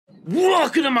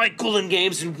Welcome to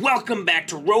mikegoldengames and welcome back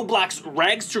to Roblox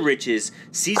Rags to Riches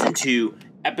Season 2,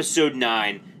 Episode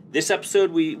 9. This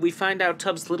episode, we find out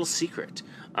Tub's little secret.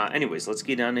 Anyways, let's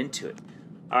get on into it.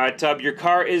 Alright, Tub, your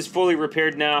car is fully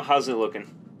repaired now. How's it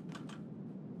looking?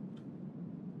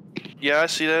 Yeah, I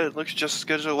see that. It looks just as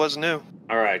good as it was new.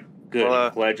 Alright, good. Well,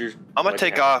 Glad you're... I'm gonna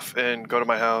take off and go to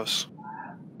my house.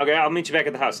 Okay, I'll meet you back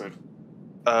at the house then.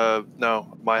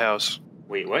 No, my house.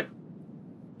 Wait, what?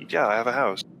 Yeah, I have a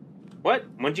house. What?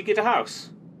 When'd you get a house?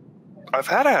 I've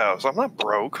had a house. I'm not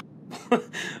broke.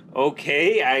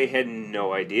 Okay, I had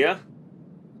no idea.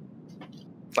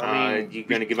 I mean, you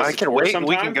gonna give us I a can tour wait. sometime?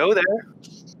 We can go there.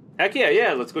 Heck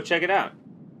yeah, let's go check it out.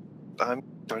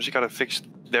 Don't you gotta fix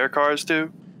their cars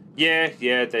too? Yeah,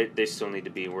 they still need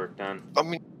to be worked on. I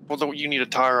mean, well, you need a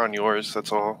tire on yours.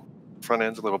 That's all. Front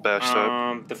end's a little bashed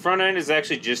up. The front end is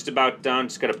actually just about done.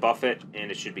 Just gotta buff it,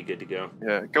 and it should be good to go.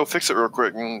 Yeah, go fix it real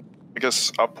quick, and I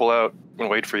guess I'll pull out and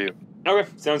wait for you. Okay,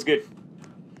 sounds good.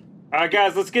 All right,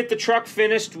 guys, let's get the truck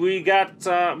finished. We got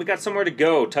somewhere to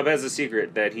go. Tub has a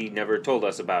secret that he never told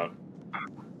us about.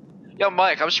 Yo,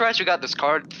 Mike, I'm surprised you got this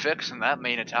car fixed in that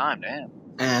main of time, damn.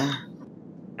 Yeah.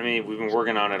 I mean, we've been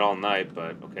working on it all night,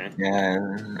 but okay.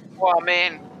 Yeah. Well, I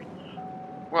mean,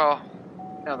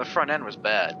 you know, the front end was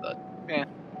bad, but yeah.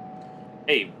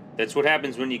 Hey, that's what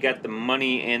happens when you got the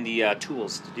money and the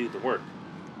tools to do the work.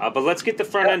 But let's get the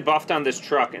front end buffed on this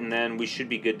truck, and then we should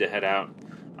be good to head out.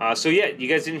 So yeah, you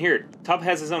guys didn't hear it. Tub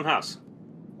has his own house.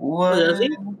 What is he?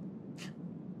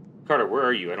 Carter, where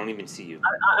are you? I don't even see you.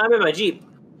 I'm in my Jeep.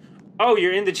 Oh,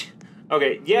 you're in the Jeep.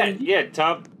 Okay, yeah,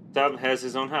 Tub has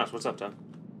his own house. What's up, Tub?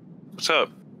 What's up?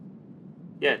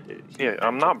 Yeah. Yeah,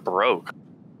 I'm not broke.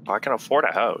 I can afford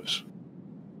a house.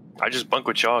 I just bunk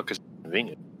with y'all because it's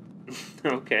convenient.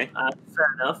 Okay.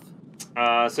 Fair enough.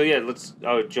 So yeah, let's...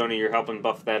 Oh, Jonah, you're helping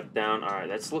buff that down. All right,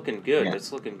 that's looking good. Yeah.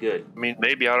 That's looking good. I mean,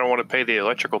 maybe I don't want to pay the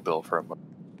electrical bill for a month.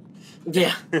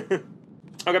 Yeah.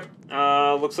 Okay.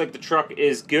 Looks like the truck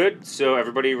is good. So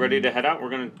everybody ready to head out? We're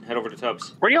going to head over to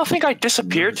Tub's. Where do y'all think I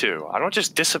disappear to? I don't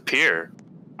just disappear.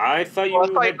 I thought you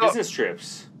had business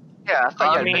trips. Yeah, I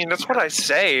thought I mean, that's what I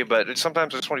say, but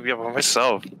sometimes I just want to be up by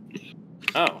myself.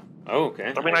 Oh,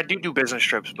 okay. I mean, I do business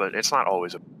trips, but it's not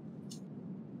always a...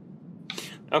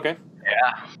 Okay.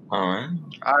 Yeah. Alright.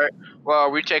 Alright, well, are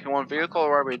we taking one vehicle, or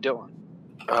what are we doing?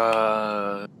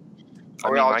 I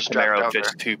we mean, all my just dropped Camaro out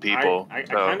fits there? 2 people. I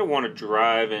so. kind of want to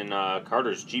drive in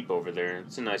Carter's Jeep over there.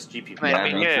 It's a nice Jeep. Man,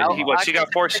 I mean, yeah, you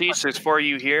got 4 seats, there's 4 of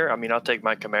you here. I mean, I'll take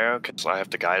my Camaro because I have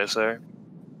to guide us there.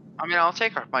 I mean, I'll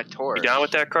take my Taurus. You down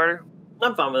with that, Carter?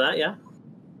 I'm fine with that, yeah.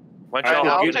 Why All don't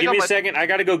right, y'all... give me a second. I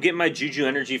got to go get my JuJu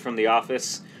Energy from the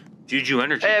office. JuJu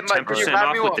Energy, Hey, Mike, 10%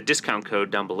 off with the discount code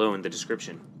down below in the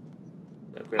description.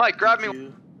 Mike, grab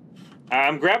me.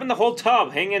 I'm grabbing the whole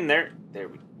tub. Hang in there. There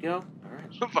we go. All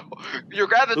right. You're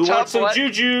grabbing the Who top. wants some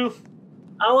JuJu?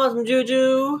 I want some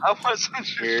JuJu. I want some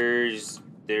JuJu.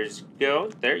 There's go.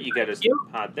 There, you got a You?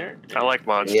 pod there. I like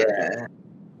Monster.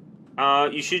 Yeah.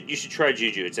 You should try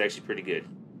JuJu. It's actually pretty good.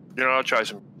 You know, I'll try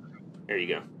some. There you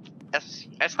go.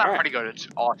 It's not pretty good. It's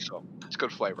awesome. It's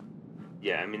good flavor.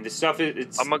 Yeah, I mean, this stuff,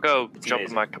 it's... I'm gonna go jump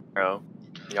in my Camaro.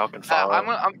 Y'all can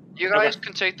follow. You guys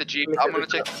can take the Jeep. I'm gonna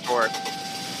take the Taurus.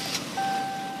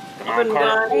 Come on,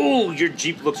 Carter. Ooh, your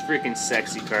Jeep looks freaking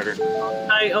sexy, Carter. Look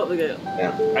at it.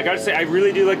 Yeah. I gotta say, I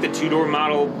really do like the 2-door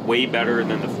model way better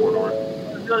than the 4-door.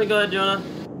 Jonah, go ahead, Jonah.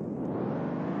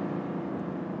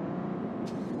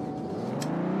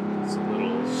 It's a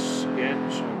little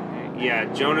sketch. Okay. Yeah,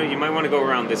 Jonah, you might want to go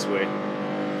around this way.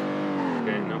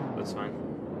 Okay, no, that's fine.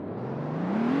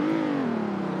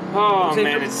 Oh,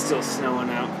 man, it's still snowing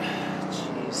out.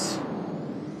 Jeez.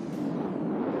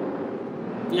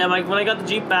 Yeah, Mike, when I got the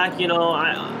Jeep back, you know,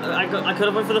 I could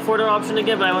have went for the 4-door option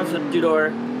again, but I went for the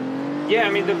 2-door. Yeah, I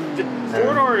mean, the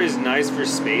 4-door is nice for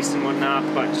space and whatnot,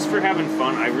 but just for having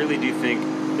fun, I really do think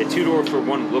the 2-door for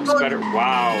one looks better.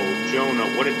 Wow, Jonah,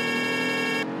 what did...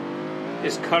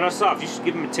 Just cut us off. You should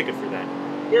give him a ticket for that.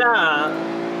 Yeah.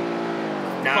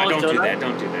 Nah, don't do that.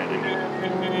 Don't do that.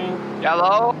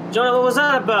 Hello? Jonah, what was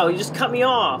that about? You just cut me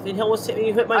off, and you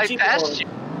hit my Jeep. I passed you.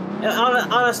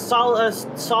 On a solid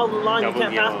line, Double you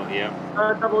can't yellow, pass. yeah.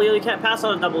 On a double yellow, you can't pass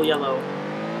on a double yellow.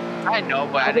 I know,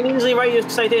 but I can easily write you a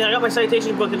citation. I got my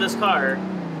citation book in this car.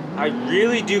 I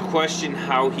really do question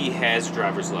how he has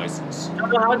driver's license.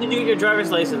 Jonah, how did you get your driver's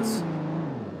license?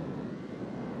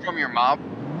 From your mom.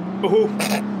 Ooh.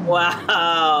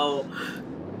 Wow.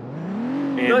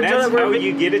 And No, that's Jonah, how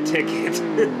you get a ticket.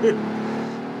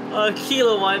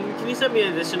 Kilo 1, can you send me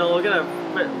an additional? We're gonna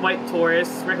white Taurus,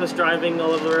 reckless driving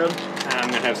all over the road. I'm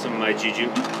gonna have some of my JuJu.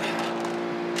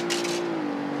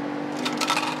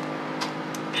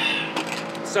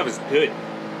 stuff is good.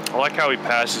 I like how he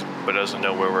passes but doesn't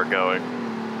know where we're going.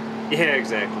 Yeah,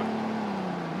 exactly.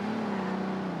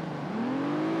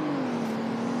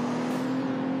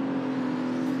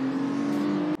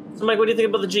 So, Mike, what do you think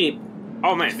about the Jeep?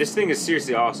 Oh man, this thing is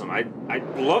seriously awesome. I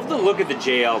love the look of the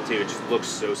JL too. It just looks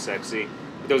so sexy.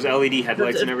 With those LED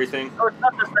headlights and everything. Oh,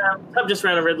 Tub just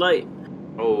ran a red light.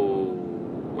 Oh,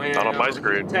 well, Not on my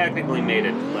screen. Technically made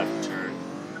a left turn.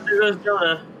 There goes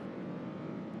Jonah.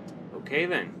 Okay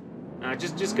then,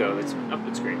 just go. It's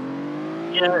great.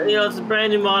 Yeah, you know, it's a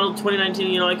brand new model,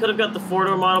 2019. You know, I could have got the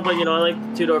 4-door model, but you know, I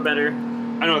like the 2-door better.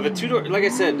 I know the 2-door. Like I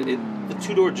said, the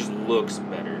 2-door just looks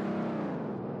better.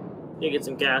 You get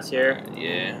some gas here.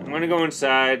 Yeah, I'm gonna go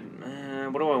inside.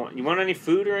 What do I want? You want any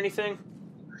food or anything?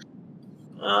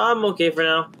 I'm okay for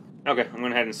now. Okay, I'm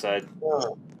gonna head inside.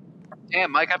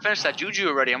 Damn, Mike, I finished that JuJu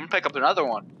already. I'm gonna pick up another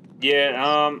one.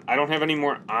 Yeah, I don't have any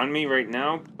more on me right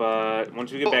now, but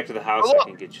once we get back to the house, I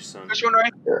can get you some. This one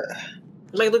right here.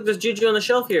 Mike, look, there's JuJu on the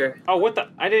shelf here. Oh, what the?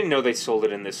 I didn't know they sold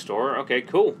it in this store. Okay,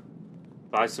 cool.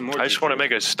 Buy some more. I just want to make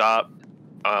a stop.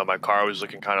 My car was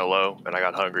looking kind of low, and I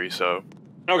got hungry, so...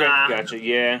 Okay, gotcha,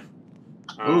 yeah.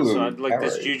 Ooh, so I'd like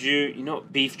this alright. JuJu. You know,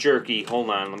 beef jerky. Hold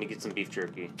on, let me get some beef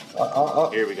jerky.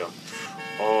 Here we go.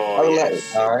 Oh, Oh,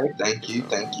 yes. alright, thank you.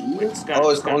 It's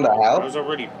On the I house? was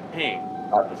already paying.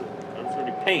 I was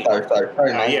already paying. Sorry,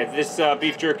 man. Yeah, this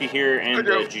beef jerky here and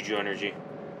JuJu Energy.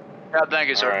 Yeah, thank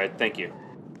you, sir. Alright, thank you.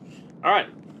 Alright.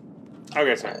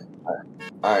 Okay, sir.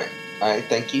 Alright,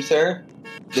 thank you, sir.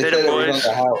 They Hit said it, it was boys.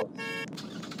 on the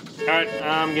house. Alright,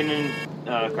 I'm getting in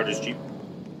Carter's Jeep.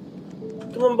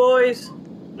 Come on, boys.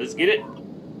 Let's get it.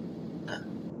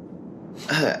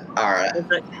 Alright.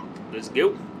 Let's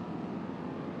go.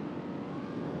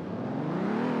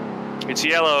 It's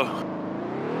yellow.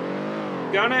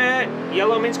 Got it!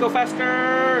 Yellow means go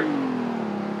faster!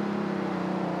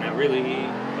 Not really,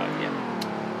 but yeah.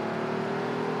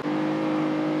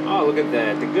 Oh, look at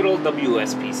that. The good old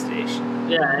WSP station.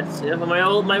 Yeah, it's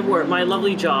my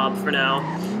lovely job for now.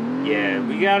 Yeah,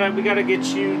 we gotta get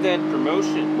you that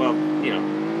promotion. Well, you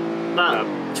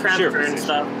know. Transfer and position.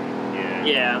 stuff. Yeah.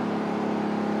 Yeah.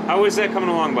 How is that coming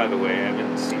along, by the way? I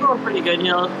haven't It's seen going pretty good, you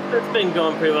know. It's been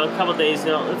going pretty well. A couple days,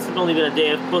 you know. It's only been a day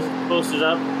of posters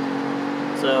up.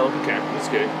 So. Okay, that's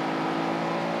good.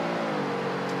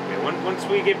 Okay, once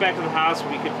we get back to the house,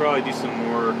 we could probably do some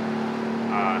more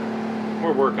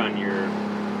work on your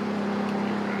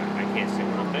I can't say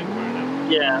what I'm thinking right now.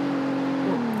 Yeah.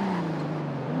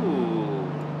 Ooh,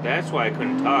 that's why I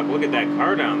couldn't talk. Look at that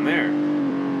car down there.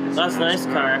 That's a nice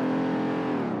car.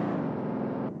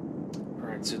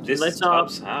 Alright, so this Lights is off.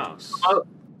 Tubbs' house. Oh,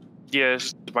 Yeah, this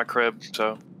is my crib,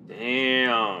 so...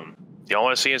 Damn. Y'all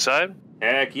want to see inside?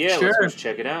 Heck yeah, Sure. let's go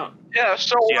check it out. Yeah,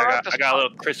 so Yeah, I got a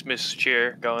little Christmas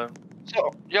cheer going.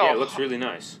 So, yo, Yeah, it looks really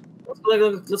nice.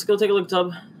 let's go take a look,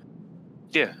 Tub.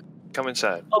 Yeah, come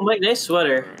inside. Oh, Mike, nice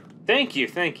sweater. Alright. Thank you.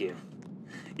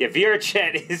 Yeah, VR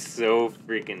chat is so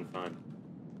freaking fun.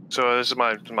 So this is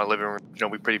my living room. You know,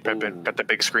 we pretty pimpin'. Ooh. Got the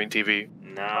big screen TV.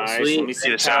 Nice. sweet. Let me see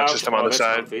the sound couch. system on the that's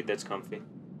side. Comfy. That's comfy.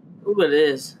 Ooh, it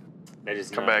is. That is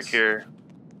Come nice. back here,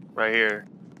 right here.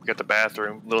 We got the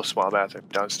bathroom, little small bathroom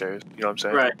downstairs. You know what I'm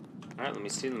saying? Right. All right, let me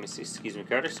see. Excuse me,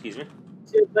 Carter. Excuse me.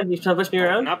 You trying to push me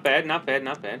around? Not bad.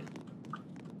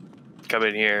 Come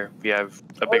in here. We have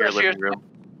a bigger that's living your- room.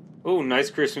 Oh, nice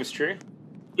Christmas tree.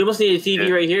 You almost need a TV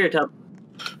Yeah. right here, Tub.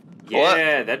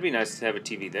 Yeah, that'd be nice to have a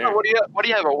TV there. what do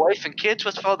you have? A wife and kids?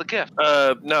 What's all the gift?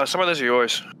 No, some of those are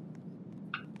yours.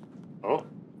 Oh,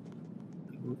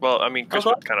 Well, I mean,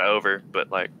 Christmas is kind of over,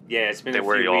 but like, yeah, it's been They a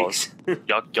were few y'all's. weeks.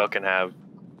 y'all can have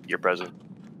your present.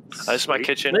 This is my Sweet.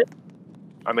 kitchen.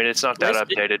 I mean, it's not that Nice.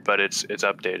 updated, but it's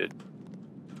updated.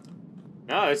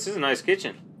 No, this is a nice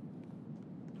kitchen.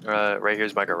 Right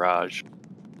here's my garage.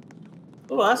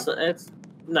 Oh, that's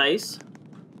nice.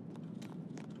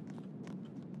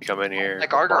 You come in here,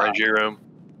 Like our garage. laundry room.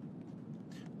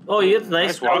 Oh, you get the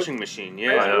Nice nice washing machine. I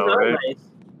Yeah. know, Those are right? nice.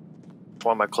 That's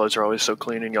why my clothes are always so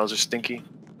clean and y'all's are stinky.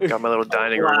 Got my little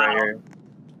dining room right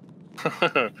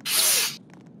here.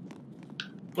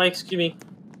 Mike, excuse me.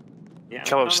 Yeah, I'm Come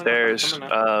coming up, upstairs. I'm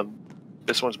coming up.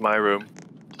 This one's my room.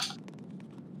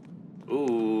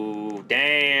 Ooh,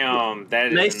 damn. That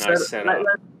is Nice a nice setup.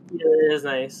 Yeah, it is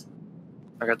nice.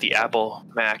 I got the Apple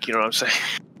Mac, you know what I'm saying?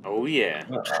 Oh, yeah.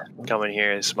 Come in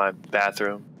here, this is my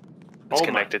bathroom. It's Oh,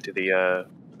 connected to the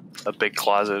a big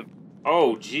closet.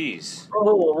 Oh, jeez.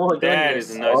 Oh, my That goodness.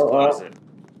 is a nice closet.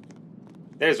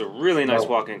 That is a really nice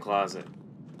walk-in closet.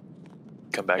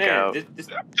 Come back Man, out.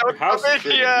 your house is in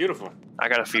freaking here. beautiful. I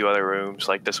got a few other rooms,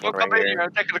 like this one Don't come right in here. here.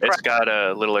 I'm taking a It's crap. got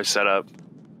a littler setup.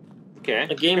 Okay.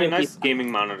 A gaming Got a nice piece.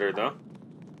 gaming monitor, though.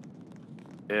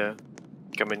 Yeah.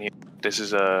 Come in here. This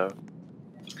is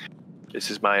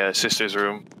my sister's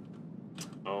room.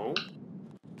 Oh.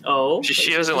 Oh.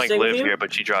 She is doesn't this like thing with live you? here,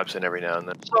 but she drops in every now and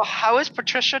then. So how is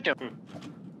Patricia doing?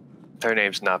 Her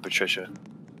name's not Patricia.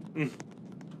 What's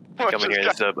Come in this here. guy-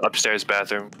 This is the upstairs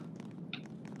bathroom,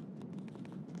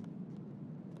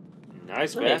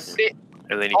 Nice Nice. bathroom.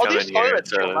 and then you All come these in here.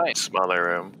 toilets It's a feel nice. smaller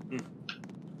room. Mm.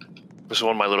 This is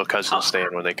one of my little cousins staying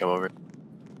when they come over.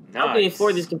 How can you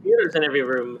afford these computers in every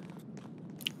room?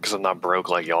 Because I'm not broke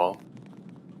like y'all.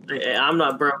 I'm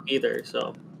not broke either,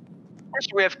 so.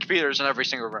 We have computers in every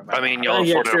single room. I mean, y'all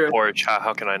Yeah, afforded true. a Porsche.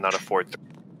 How can I not afford?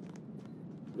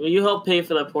 Well, you help pay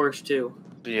for that Porsche too.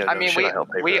 Yeah, I no mean, shit, I help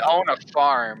pay for we that. own a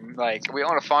farm. Like, we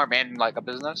own a farm and, like, a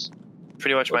business.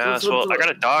 Pretty much my What's- house. Well, what's- I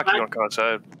got a dock. You want to come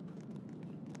outside?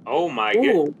 Oh my god.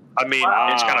 Ooh. I mean,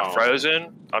 it's kind of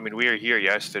frozen. I mean, we were here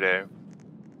yesterday.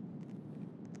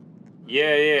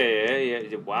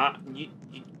 Yeah. Wow.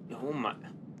 Oh my.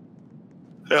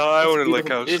 Yeah, I That's own a lake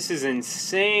beautiful. house. This is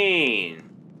insane.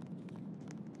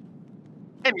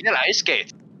 Hey, we got ice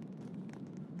skates.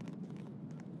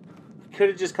 Could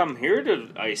have just come here to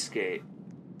ice skate.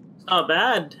 It's not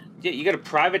bad. Yeah, you got a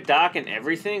private dock and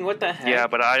everything? What the heck? Yeah,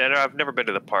 but I've never been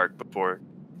to the park before,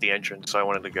 the entrance, so I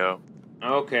wanted to go.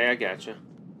 Okay, I gotcha.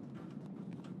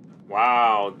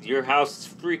 Wow, your house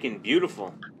is freaking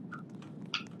beautiful.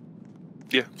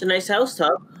 It's a nice house,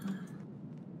 Tub.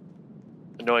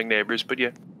 Annoying neighbors, but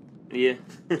yeah. Yeah.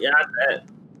 Yeah, I bet.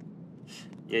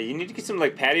 Yeah, you need to get some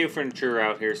like patio furniture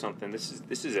out here or something. This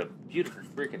is a beautiful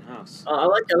freaking house. I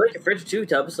like your fridge too,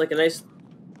 Tub. It's like a nice,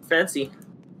 fancy.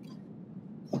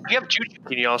 You have JuJu.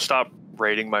 Can y'all stop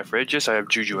raiding my fridge? Yes, I have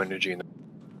JuJu Energy in there.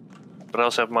 But I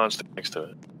also have Monster next to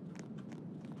it.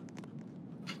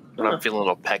 When Huh. I'm feeling a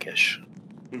little peckish.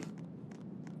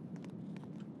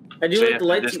 I do So like yeah, the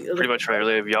lights. that's pretty much where I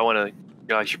live. Y'all want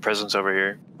to your presents over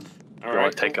here. All Y'all right.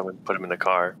 want to take them and put them in the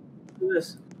car. Do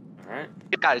this. All right.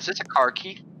 God, is this a car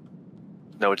key?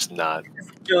 No, it's not.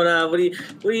 Jonah, what do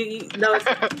you, no,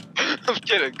 I'm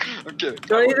kidding. do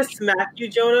I need to smack you,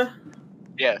 Jonah?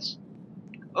 Yes.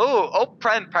 Oh,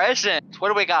 present. What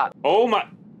do we got? Oh my.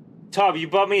 Tob, you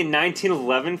bought me a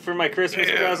 1911 for my Christmas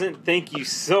Yeah. present. Thank you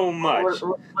so much.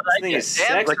 What This I thing get? is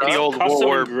sexy. Like the It's old custom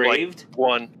war, engraved. like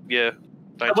one. Yeah.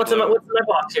 What's in my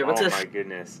box here? What's Oh this? my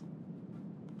goodness.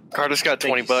 Carter's got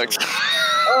Thank 20 you so bucks. much.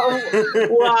 Oh,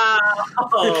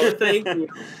 wow. Thank you.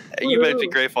 You better be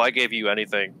grateful I gave you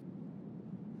anything.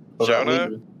 What about Jonah?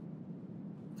 me?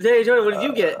 Hey, Jonah, what did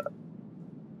you get? Oh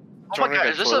my Jonah god, got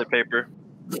is this toilet paper.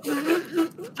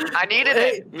 I needed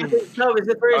Hey, it. no, is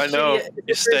it for his I know. shitty?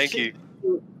 You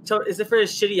stanky. So, is it for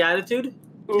his shitty attitude?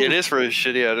 Ooh, It is for his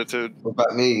shitty attitude. What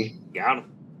about me? Got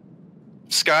him.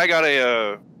 Sky got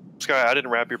a Sky, I didn't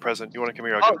wrap your present. You want to come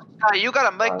here? Oh, I'll God, you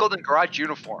got a Mike Golden garage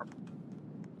uniform.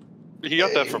 He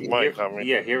got that from Mike, I mean.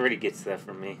 Yeah, he already gets that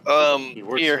from me. He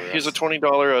works Here, for here's a us.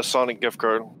 $20 Sonic gift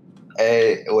card.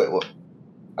 Hey, wait, what?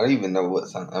 I don't even know what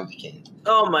song I'm picking.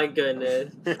 Oh my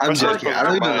goodness. I'm Sonic's joking. I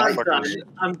don't even fine. like I'm it. done.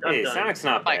 I'm Hey, done. Sonic's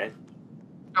not Mike. bad.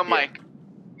 So, Mike,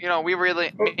 you know, we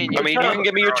really. Me and you I mean, you can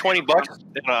give me your 20 bucks,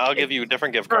 and I'll give you a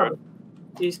different gift card.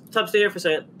 Please, Tub, stay here for a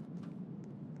second.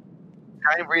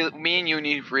 Me and you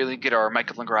need to really get our Mike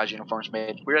Golden garage uniforms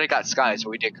made. We already got Sky, so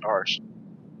we did get ours.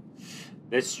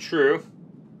 That's true.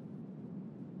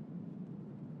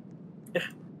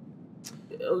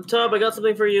 Oh, Tub, I got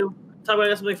something for you. Tub, I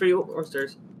got something for you.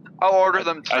 Oysters. I'll order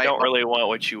them tonight. I don't really want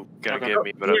what you gonna Okay. give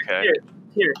me, but Here, okay.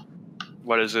 Here,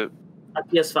 What is it? a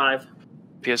PS5.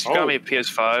 PS? You got me a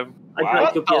PS5? I Wow.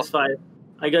 got you a PS5.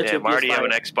 I got you Damn, a I already have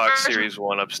an PS5. Xbox Series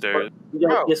 1 upstairs. You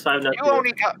got a Bro, PS5 now. You too.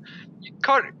 only got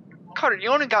Carter. You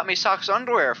only got me socks,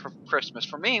 underwear for Christmas.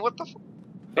 For me, what the?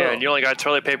 Yeah, and you only got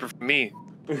toilet paper for me.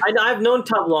 I've known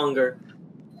Tub longer.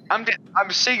 I'm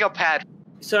seeing a pad.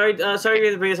 Sorry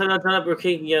to bring this up. We're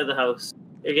kicking you out of the house.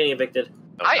 You're getting evicted.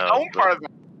 Oh, I no, own part of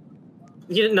it.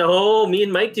 You didn't know. Me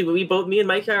and Mike do. Me and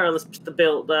Mike are on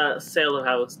the sale of the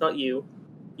house, not you.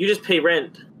 You just pay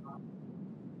rent.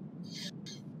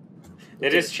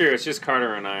 It is true. It's just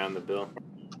Carter and I on the bill.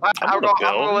 I'm on the I'm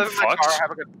bill, gonna live in my fucks. car.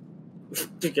 Have a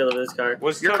good. Together this car.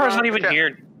 What's Your Tucker car's on? not even Okay.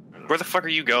 here. Where the fuck are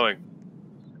you going?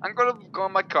 I'm gonna go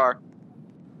in my car.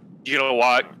 You gonna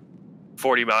walk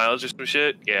 40 miles or some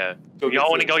shit? Yeah. Go get Y'all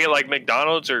want to food. go get like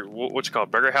McDonald's or what's it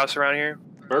called, Burgerhause around here?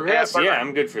 Burgerhause? Yeah, Yeah, Burger-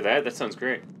 I'm good for that. That sounds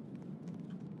great.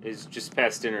 It's just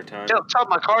past dinner time. Yo, Tub,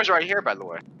 my car's right here, by the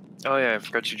way. Oh yeah, I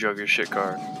forgot you drove your shit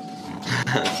car.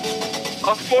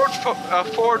 A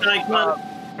Ford Like, come on. All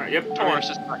right, yep. Taurus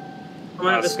is fine. I'm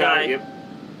gonna have this guy. Yep.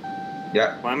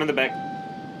 Yeah. Climb in the back.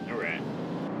 All right.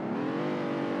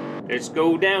 Let's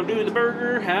go down to the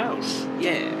burger house.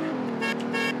 Yeah.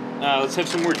 Let's have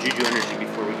some more JuJu Energy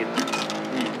before we get there.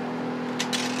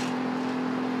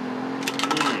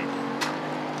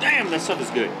 Damn, that stuff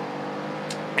is good.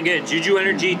 Again, JuJu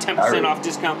Energy, 10% off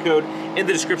discount code in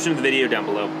the description of the video down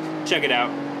below. Check it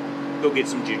out. Go get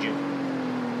some JuJu.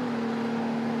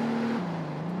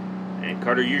 And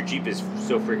Carter, your Jeep is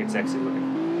so freaking sexy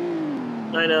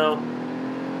looking. I know.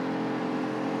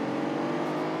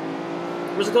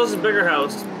 Where's the closest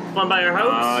Burgerhause? One by our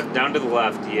house? Down to the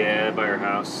left, yeah, by our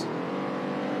house.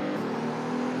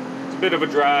 It's a bit of a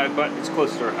drive, but it's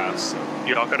close to our house. So.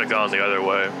 Y'all could have gone the other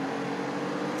way.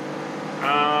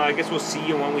 I guess we'll see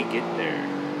you when we get there.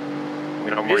 I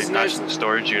mean, I'm already passing the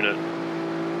storage unit.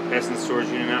 Passing the storage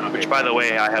unit now? Okay, which, by the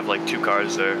way, I have like 2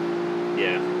 cars there.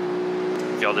 Yeah.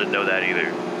 Y'all didn't know that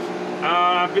either.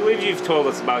 I believe you've told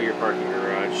us about your parking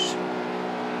garage.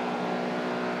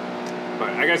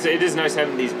 But I gotta say, it is nice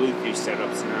having these Bluetooth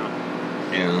setups now.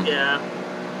 Yeah. Yeah.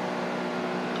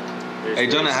 Hey,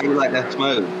 Jonah, how do you like that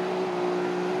smoke?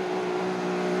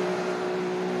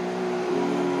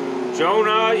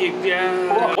 Jonah,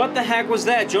 yeah. What the heck was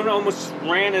that? Jonah almost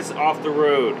ran us off the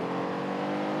road.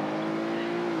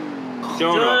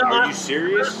 Jonah, are you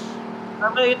serious?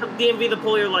 I'm gonna get the DMV to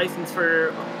pull your license for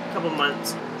a couple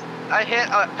months. I hit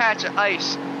a patch of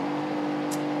ice.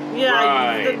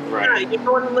 Yeah, right. You're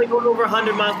going over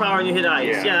 100 miles per hour and you hit ice.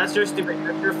 Yeah. Yeah, that's your stupid.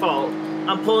 That's your fault.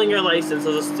 I'm pulling your license.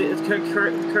 So it's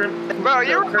current. Bro,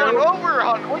 you're going over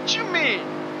 100. What you mean?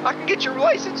 I can get your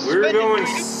license. We were going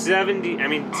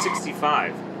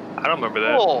 65. I don't remember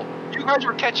that. Cool. You guys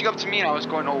were catching up to me and I was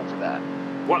going over that.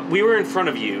 What? We were in front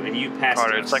of you and you passed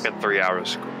Carter, us. it's like a 3-hour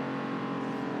school.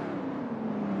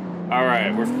 All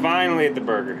right, we're finally at the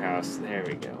Burgerhause. There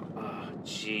we go. Oh,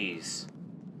 jeez.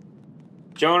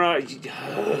 Jonah,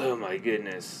 oh my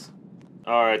goodness.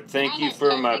 All right, thank you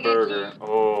for my burger.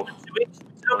 Oh. Sit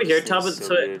over here, Tub, so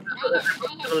so on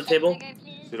the table.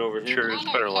 Sit over here. Sure, it's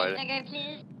better light.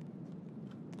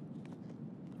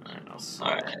 All right, I'll sit.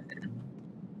 All right.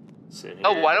 Sit here.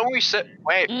 Oh, why don't we sit?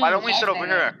 Wait, why don't we sit over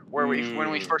here? Where when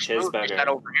we first moved, we cheeseburger. sat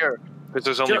over here. Because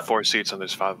there's only 4 seats and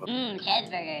there's 5 of them.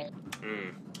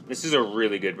 This is a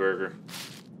really good burger.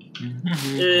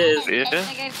 It is. Yeah?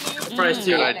 Price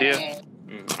too. Good idea.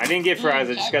 I didn't get fries,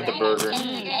 I just got the burger.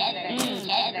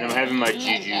 And I'm having my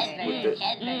JuJu with it.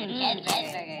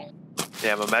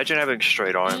 Damn, imagine having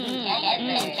straight arms.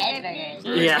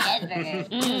 Yeah.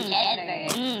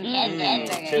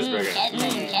 Cheeseburger.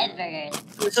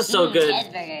 It's just so good.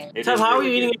 Tub, how are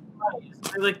you eating it? it?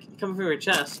 They're like coming from your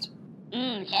chest.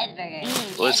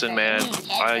 Listen, man,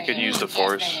 I could use the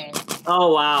force.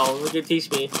 Oh wow, look at teach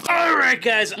me. Alright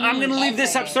guys, I'm gonna leave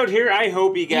this episode here. I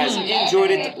hope you guys enjoyed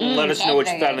it. Let us know what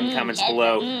you thought in the comments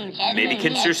below. Maybe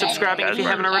consider subscribing if you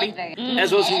haven't already.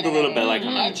 As well as hit the little bell icon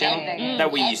on the channel.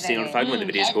 That way you stay notified when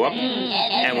the videos go up.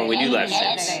 And when we do live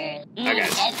streams. Alright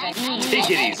guys, take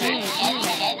it easy.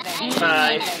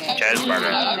 Bye.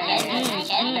 Cheeseburger.